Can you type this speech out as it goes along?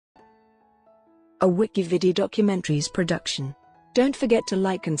a WikiVidi documentaries production. Don't forget to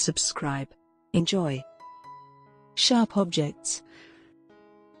like and subscribe. Enjoy. Sharp Objects.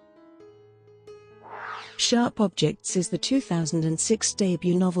 Sharp Objects is the 2006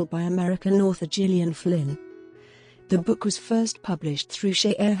 debut novel by American author Gillian Flynn. The book was first published through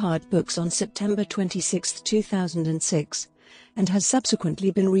Shaye Areheart Books on September 26, 2006, and has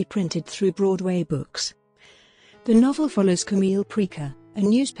subsequently been reprinted through Broadway Books. The novel follows Camille Preaker, a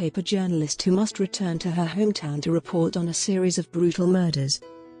newspaper journalist who must return to her hometown to report on a series of brutal murders.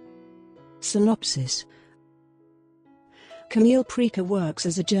 Synopsis. Camille Preaker works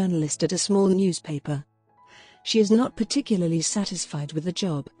as a journalist at a small newspaper. She is not particularly satisfied with the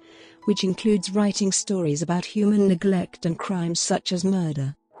job, which includes writing stories about human neglect and crimes such as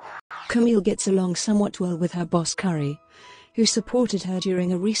murder. Camille gets along somewhat well with her boss Curry, who supported her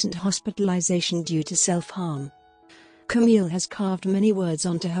during a recent hospitalization due to self-harm. Camille has carved many words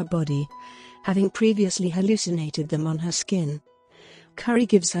onto her body, having previously hallucinated them on her skin. Curry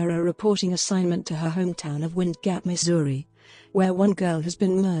gives her a reporting assignment to her hometown of Wind Gap, Missouri, where one girl has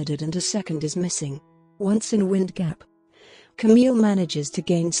been murdered and a second is missing. Once in Wind Gap, Camille manages to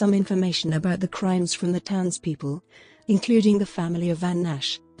gain some information about the crimes from the townspeople, including the family of Van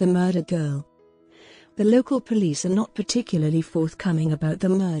Nash, the murdered girl. The local police are not particularly forthcoming about the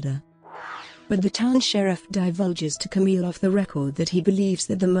murder, but the town sheriff divulges to Camille off the record that he believes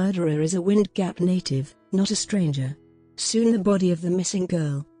that the murderer is a Wind Gap native, not a stranger. Soon the body of the missing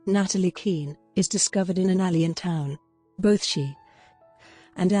girl, Natalie Keene, is discovered in an alley in town. Both she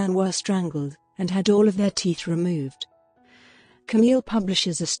and Anne were strangled, and had all of their teeth removed. Camille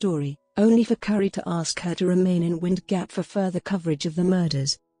publishes a story, only for Curry to ask her to remain in Wind Gap for further coverage of the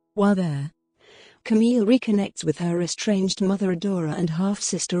murders. While there, Camille reconnects with her estranged mother Adora and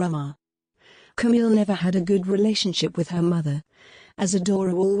half-sister Amar. Camille never had a good relationship with her mother, as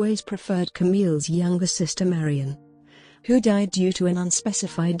Adora always preferred Camille's younger sister Marion, who died due to an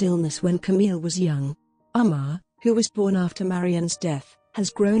unspecified illness when Camille was young. Amar, who was born after Marion's death, has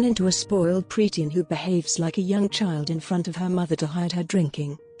grown into a spoiled preteen who behaves like a young child in front of her mother to hide her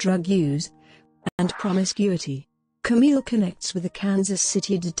drinking, drug use, and promiscuity. Camille connects with a Kansas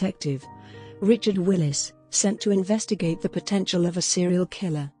City detective, Richard Willis, sent to investigate the potential of a serial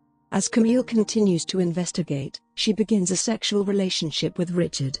killer. As Camille continues to investigate, she begins a sexual relationship with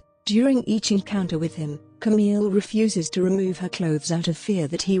Richard. During each encounter with him, Camille refuses to remove her clothes out of fear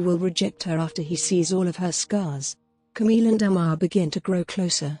that he will reject her after he sees all of her scars. Camille and Amar begin to grow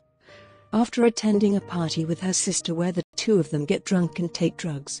closer. After attending a party with her sister where the two of them get drunk and take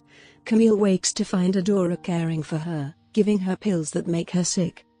drugs, Camille wakes to find Adora caring for her, giving her pills that make her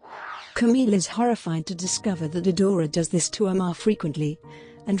sick. Camille is horrified to discover that Adora does this to Amar frequently,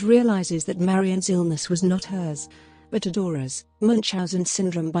 and realizes that Marion's illness was not hers, but Adora's, Munchausen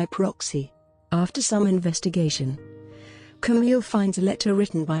syndrome by proxy. After some investigation, Camille finds a letter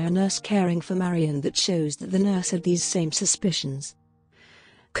written by a nurse caring for Marion that shows that the nurse had these same suspicions.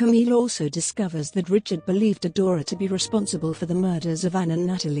 Camille also discovers that Richard believed Adora to be responsible for the murders of Anne and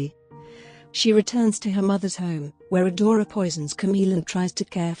Natalie. She returns to her mother's home, where Adora poisons Camille and tries to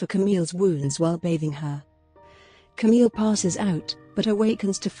care for Camille's wounds while bathing her. Camille passes out, but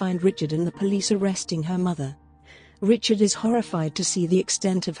awakens to find Richard and the police arresting her mother. Richard is horrified to see the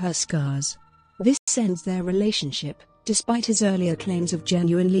extent of her scars. This ends their relationship, despite his earlier claims of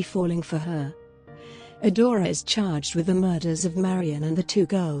genuinely falling for her. Adora is charged with the murders of Marion and the two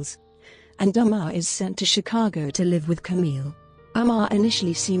girls, and Amar is sent to Chicago to live with Camille. Amar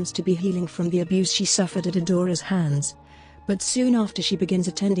initially seems to be healing from the abuse she suffered at Adora's hands, but soon after she begins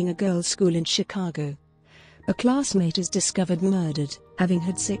attending a girls' school in Chicago. A classmate is discovered murdered, having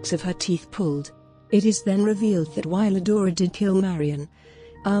had 6 of her teeth pulled. It is then revealed that while Adora did kill Marion,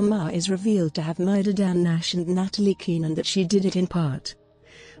 Amar is revealed to have murdered Anne Nash and Natalie Keene, and that she did it in part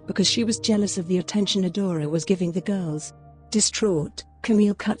because she was jealous of the attention Adora was giving the girls. Distraught,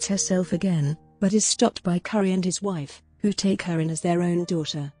 Camille cuts herself again, but is stopped by Curry and his wife, who take her in as their own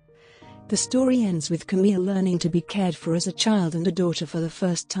daughter. The story ends with Camille learning to be cared for as a child and a daughter for the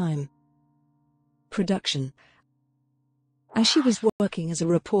first time. Production. As she was working as a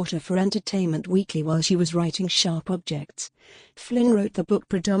reporter for Entertainment Weekly while she was writing Sharp Objects, Flynn wrote the book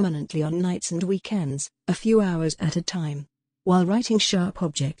predominantly on nights and weekends, a few hours at a time. While writing Sharp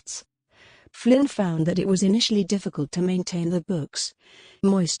Objects, Flynn found that it was initially difficult to maintain the book's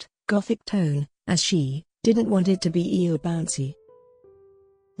moist, gothic tone, as she didn't want it to be bouncy.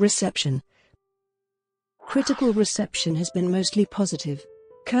 Reception. Critical reception has been mostly positive.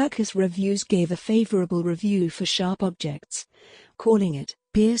 Kirkus Reviews gave a favorable review for Sharp Objects, calling it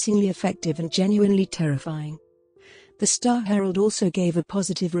piercingly effective and genuinely terrifying. The Star Herald also gave a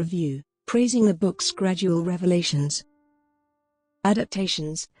positive review, praising the book's gradual revelations.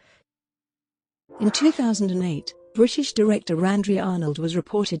 Adaptations. In 2008, British director Andrea Arnold was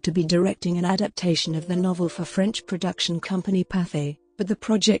reported to be directing an adaptation of the novel for French production company Pathé, but the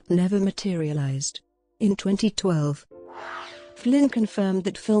project never materialized. In 2012, Flynn confirmed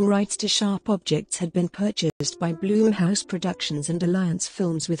that film rights to Sharp Objects had been purchased by Blumhouse Productions and Alliance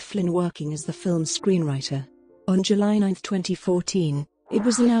Films, with Flynn working as the film's screenwriter. On July 9, 2014, it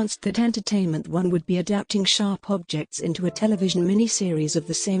was announced that Entertainment One would be adapting Sharp Objects into a television miniseries of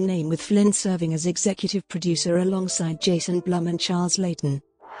the same name, with Flynn serving as executive producer alongside Jason Blum and Charles Layton.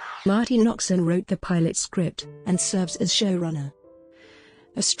 Marty Noxon wrote the pilot script and serves as showrunner.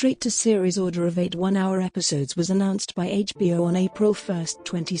 A straight-to-series order of 8 one-hour episodes was announced by HBO on April 1,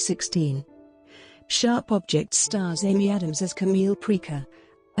 2016. Sharp Objects stars Amy Adams as Camille Preaker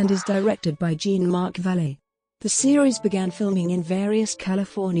and is directed by Jean-Marc Vallée. The series began filming in various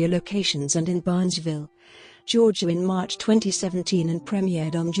California locations and in Barnesville, Georgia in March 2017 and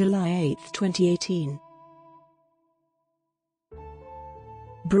premiered on July 8, 2018.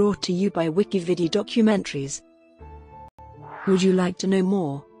 Brought to you by WikiVidi Documentaries. Would you like to know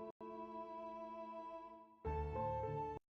more?